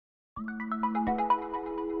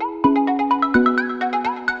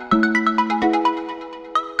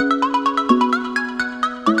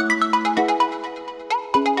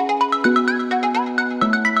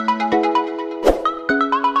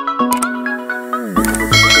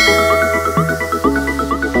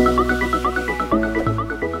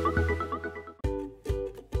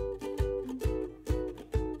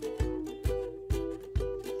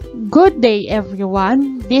Good day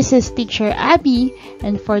everyone, this is Teacher Abby,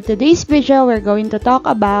 and for today's video we're going to talk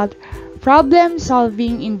about problem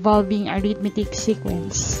solving involving arithmetic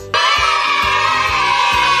sequence.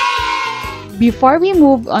 Before we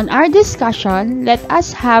move on our discussion, let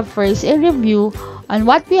us have first a review on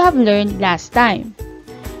what we have learned last time.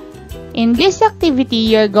 In this activity,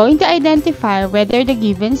 you're going to identify whether the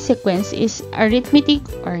given sequence is arithmetic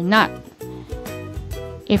or not.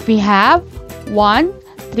 If we have 1,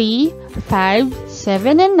 3, 5,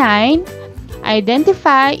 7, and 9,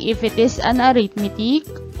 identify if it is an arithmetic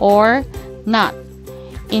or not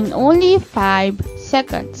in only 5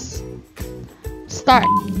 seconds. Start.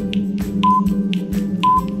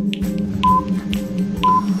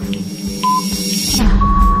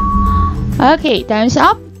 Okay, time's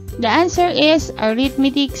up. The answer is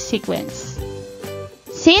arithmetic sequence.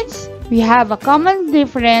 Since we have a common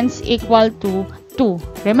difference equal to 2.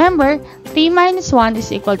 Remember, 3 minus 1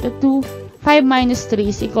 is equal to 2, 5 minus 3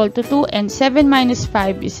 is equal to 2, and 7 minus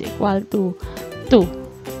 5 is equal to 2.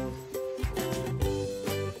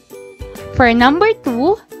 For number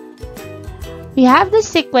 2, we have the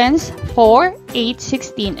sequence 4, 8,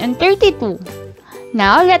 16, and 32.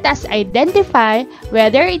 Now, let us identify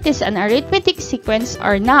whether it is an arithmetic sequence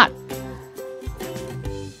or not.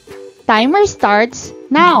 Timer starts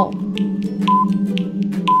now.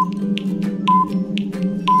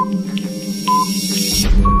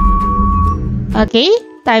 Okay,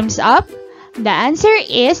 time's up. The answer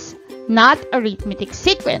is not arithmetic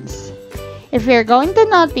sequence. If you're going to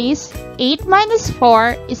notice, 8 minus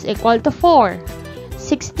 4 is equal to 4.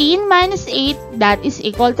 16 minus 8, that is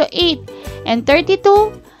equal to 8. And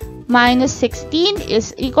 32 minus 16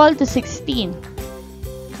 is equal to 16.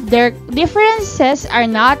 Their differences are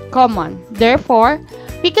not common. Therefore,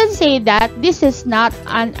 we can say that this is not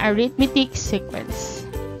an arithmetic sequence.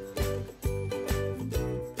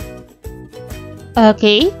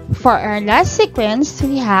 Okay, for our last sequence,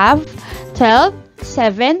 we have 12,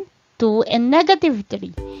 7, 2, and negative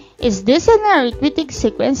 3. Is this an arithmetic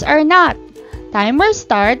sequence or not? Timer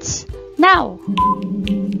starts now.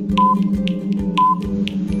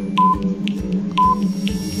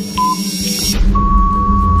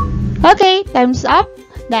 Okay, time's up.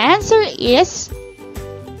 The answer is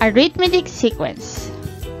arithmetic sequence.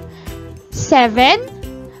 7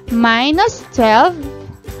 minus 12,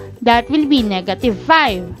 that will be negative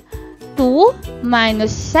 5. 2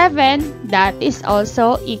 minus 7, that is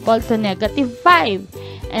also equal to negative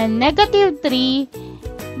 5. And negative 3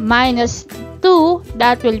 minus 2,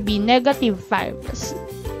 that will be negative 5.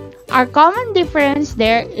 Our common difference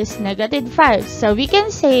there is negative 5. So we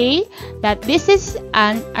can say that this is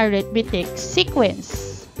an arithmetic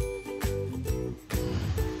sequence.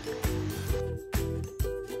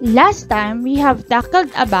 Last time, we have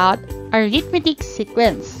tackled about arithmetic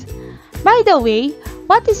sequence. By the way,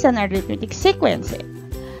 what is an arithmetic sequence?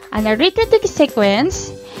 An arithmetic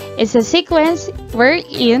sequence is a sequence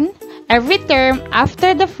wherein every term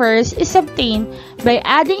after the first is obtained by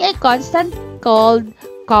adding a constant called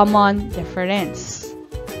common difference.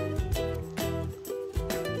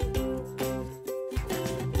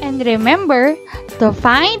 And remember, to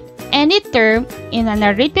find any term in an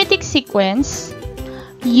arithmetic sequence,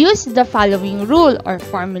 use the following rule or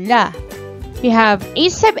formula. We have a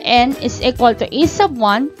sub n is equal to a sub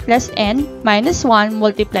 1 plus n minus 1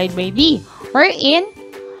 multiplied by d, wherein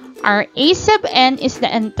our a sub n is the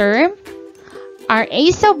nth term, our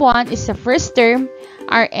a sub 1 is the first term,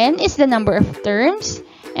 our n is the number of terms,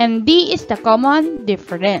 and d is the common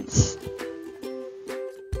difference.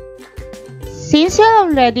 Since we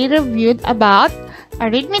already reviewed about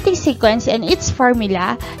arithmetic sequence and its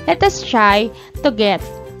formula, let us try to get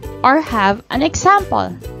or have an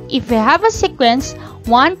example. If we have a sequence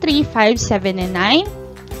 1, 3, 5, 7, and 9,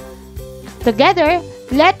 together,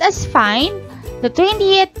 let us find the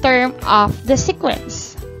 20th term of the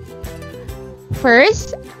sequence.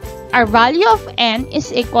 First, our value of n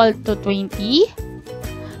is equal to 20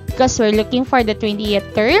 because we're looking for the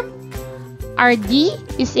 20th term. Our d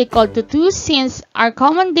is equal to 2 since our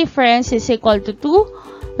common difference is equal to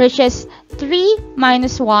 2, which is 3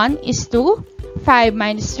 minus 1 is 2, 5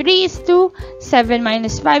 minus 3 is 2, 7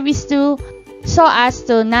 minus 5 is 2, so as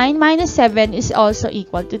to 9 minus 7 is also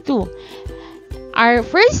equal to 2. Our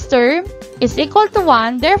first term is equal to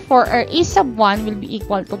 1, therefore our a sub 1 will be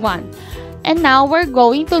equal to 1. And now we're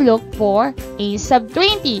going to look for a sub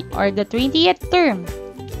 20 or the 20th term.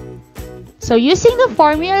 So using the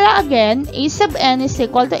formula again, a sub n is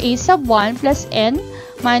equal to a sub 1 plus n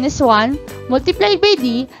minus 1 multiplied by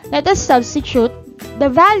d. Let us substitute the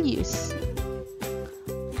values.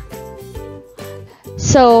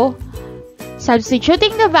 So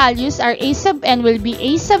Substituting the values, our a sub n will be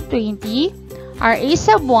a sub 20, our a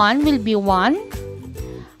sub 1 will be 1,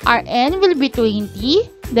 our n will be 20,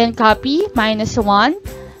 then copy minus 1,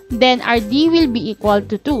 then our d will be equal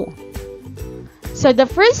to 2. So the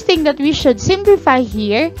first thing that we should simplify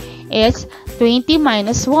here is 20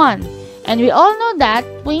 minus 1. And we all know that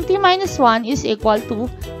 20 minus 1 is equal to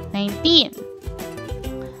 19.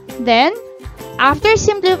 Then, after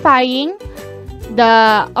simplifying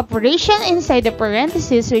the operation inside the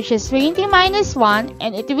parentheses, which is 20 minus 1,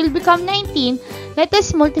 and it will become 19, let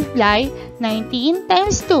us multiply 19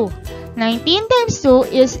 times 2. 19 times 2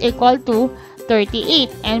 is equal to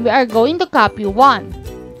 38, and we are going to copy 1.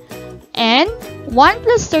 And 1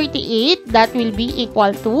 plus 38, that will be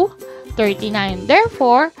equal to 39.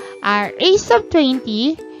 Therefore, our a sub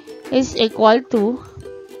 20 is equal to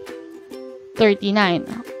 39.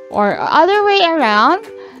 Or other way around,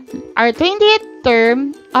 our 20th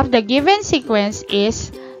term of the given sequence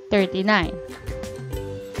is 39.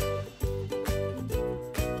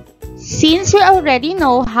 Since we already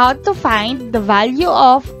know how to find the value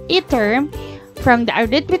of a term from the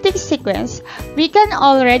arithmetic sequence, we can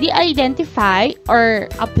already identify or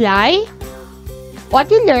apply what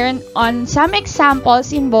we learned on some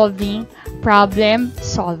examples involving problem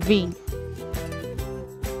solving.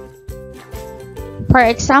 For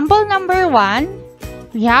example number 1,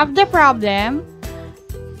 we have the problem.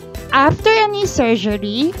 After a knee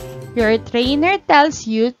surgery, your trainer tells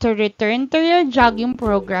you to return to your jogging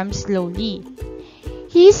program slowly.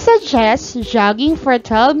 He suggests jogging for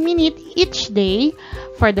 12 minutes each day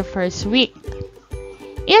for the first week.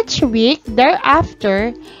 Each week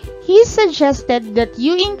thereafter, he suggested that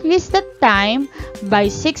you increase the time by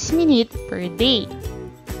 6 minutes per day.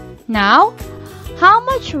 Now, how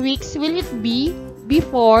much weeks will it be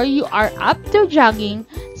before you are up to jogging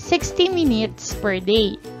 60 minutes per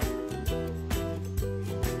day?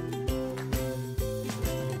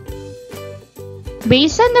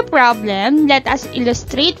 Based on the problem, let us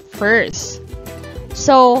illustrate first.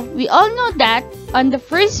 So, we all know that on the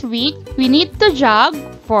first week, we need to jog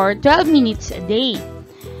for 12 minutes a day.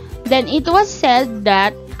 Then it was said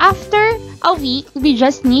that after a week, we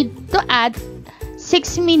just need to add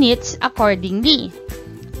 6 minutes accordingly.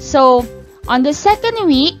 So, on the second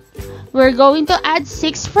week, we're going to add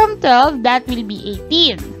 6 from 12, that will be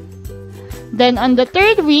 18. Then on the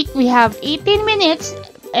third week, we have 18 minutes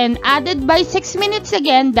and added by 6 minutes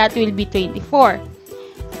again, that will be 24.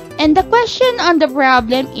 And the question on the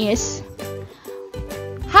problem is,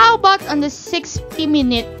 how about on the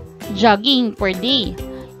 60-minute jogging per day?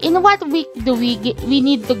 In what week do we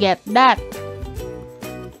need to get that?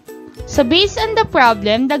 So based on the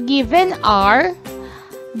problem, the given are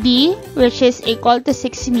D, which is equal to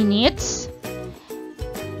 6 minutes.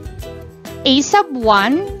 A sub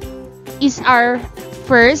 1 is our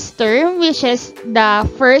first term, which is the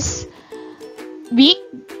first week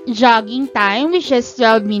jogging time, which is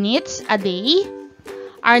 12 minutes a day.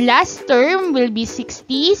 Our last term will be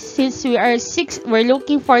 60, since we're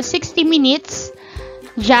looking for 60 minutes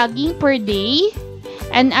jogging per day.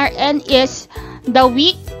 And our N is the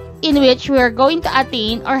week in which we are going to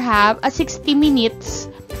attain or have a 60 minutes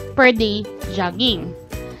per day jogging.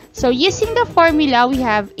 So using the formula, we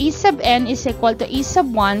have A sub n is equal to A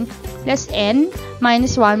sub 1 plus n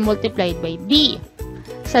minus 1 multiplied by d.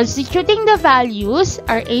 Substituting the values,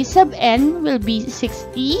 our A sub n will be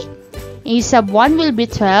 60, A sub 1 will be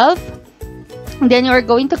 12. Then we're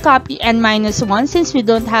going to copy n minus 1 since we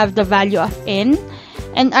don't have the value of n.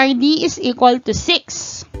 And our d is equal to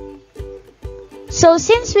 6. So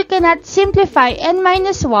since we cannot simplify n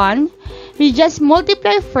minus 1, we just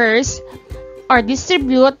multiply first or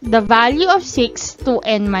distribute the value of 6 to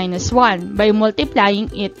n minus 1 by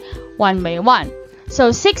multiplying it 1 by 1.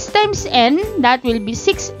 So 6 times n, that will be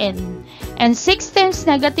 6n. And 6 times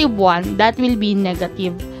negative 1, that will be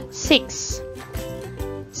negative 6.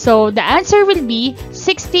 So the answer will be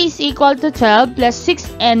 60 is equal to 12 plus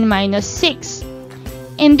 6n minus 6.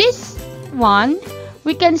 In this one,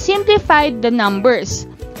 we can simplify the numbers.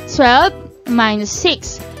 12 minus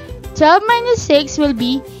 6. 12 minus 6 will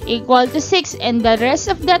be equal to 6 and the rest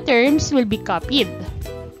of the terms will be copied.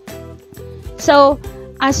 So,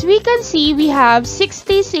 as we can see, we have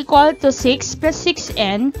 60 is equal to 6 plus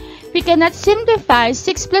 6n. We cannot simplify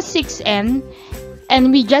 6 plus 6n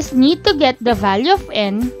and we just need to get the value of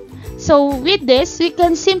n. So, with this, we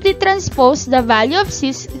can simply transpose the value of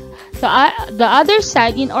 6 to the other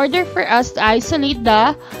side in order for us to isolate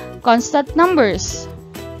the constant numbers.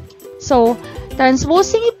 So,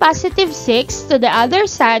 transposing a positive 6 to the other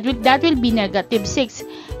side, that will be negative 6.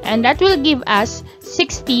 And that will give us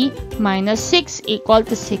 60 minus 6 equal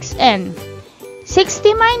to 6n.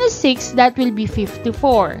 60 minus 6, that will be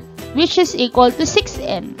 54, which is equal to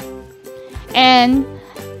 6n. And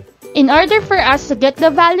in order for us to get the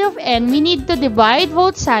value of n, we need to divide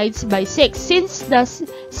both sides by 6, since the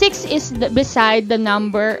 6 is beside the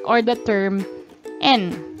number or the term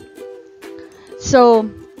n. So,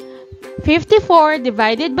 54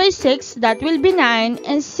 divided by 6, that will be 9,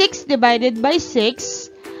 and 6 divided by 6,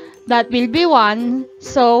 that will be 1,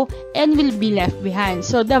 so n will be left behind.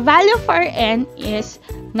 So, the value for n is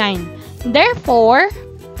 9. Therefore,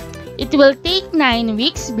 it will take 9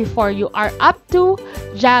 weeks before you are up to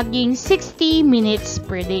jogging 60 minutes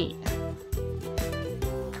per day.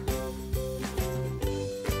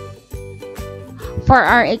 For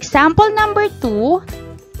our example number 2,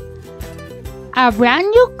 a brand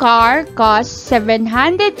new car costs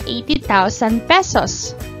 780,000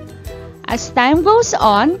 pesos. As time goes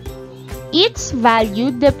on, its value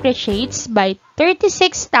depreciates by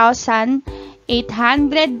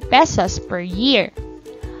 36,800 pesos per year.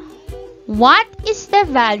 What is the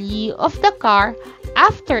value of the car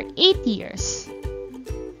after 8 years?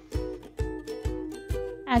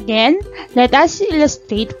 Again, let us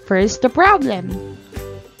illustrate first the problem.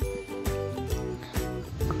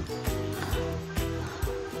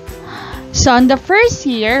 So, in the first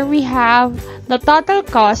year, we have the total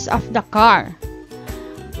cost of the car.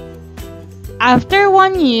 After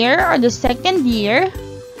 1 year or the second year,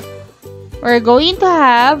 we're going to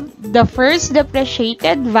have the first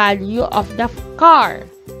depreciated value of the car.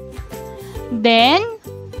 Then,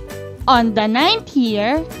 on the 9th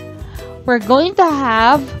year, we're going to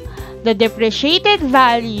have the depreciated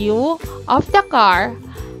value of the car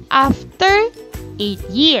after 8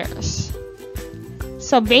 years.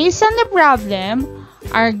 So, based on the problem,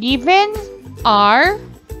 our given are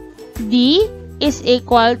D is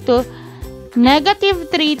equal to negative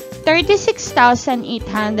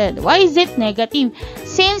 36,800. Why is it negative?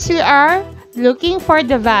 Since we are looking for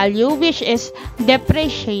the value which is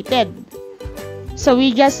depreciated. So,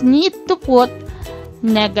 we just need to put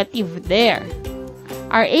negative there.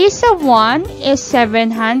 Our A sub 1 is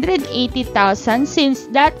 780,000 since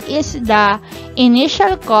that is the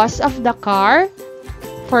initial cost of the car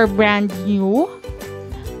for brand new.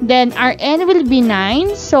 Then our N will be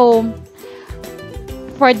 9. So,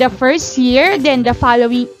 for the first year, then the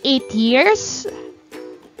following 8 years.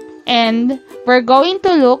 And we're going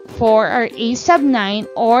to look for our A sub 9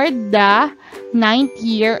 or the 9th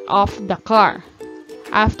year of the car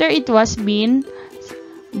after it was been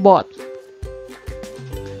bought.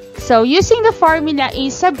 So, using the formula A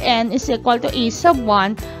sub n is equal to A sub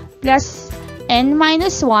 1 plus n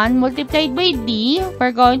minus 1 multiplied by d,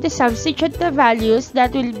 we're going to substitute the values.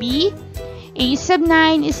 That will be A sub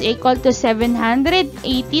 9 is equal to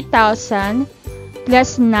 780,000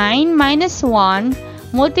 plus 9 minus 1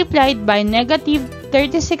 multiplied by negative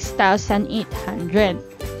 36,800.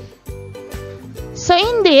 So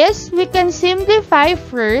in this, we can simplify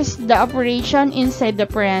first the operation inside the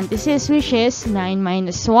parentheses, which is 9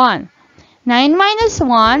 minus 1. 9 minus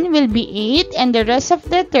 1 will be 8 and the rest of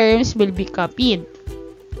the terms will be copied.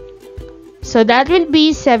 So that will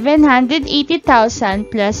be 780,000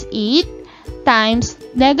 plus 8 times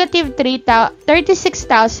negative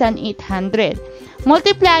 36,800.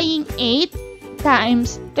 Multiplying 8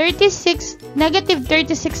 times negative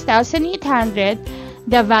 36,800,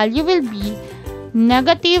 the value will be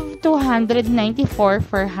negative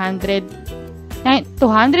 294,400.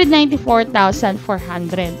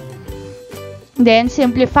 Then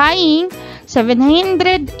simplifying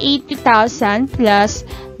 780,000 plus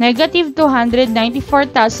negative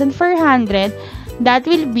 294,400, that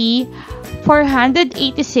will be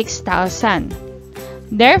 486,000.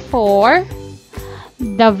 Therefore,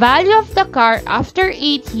 the value of the car after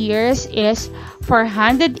 8 years is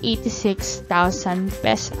 486,000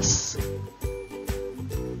 pesos.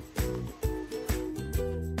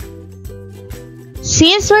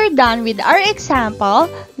 Since we're done with our example,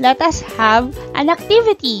 let us have an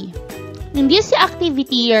activity. In this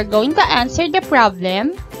activity, you're going to answer the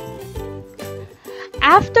problem.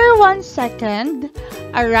 After 1 second,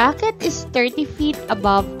 a rocket is 30 feet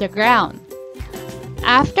above the ground.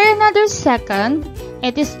 After another second,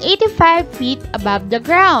 it is 85 feet above the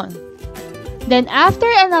ground. Then after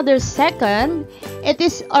another second, it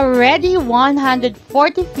is already 140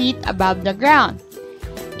 feet above the ground.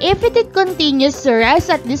 If it continues to rise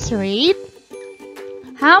at this rate,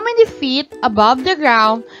 how many feet above the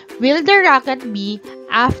ground will the rocket be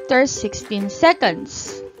after 16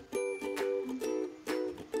 seconds?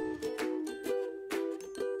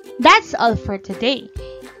 That's all for today.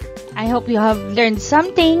 I hope you have learned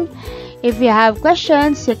something. If you have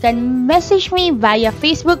questions, you can message me via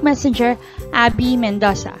Facebook Messenger, Abby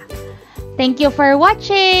Mendoza. Thank you for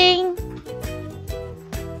watching!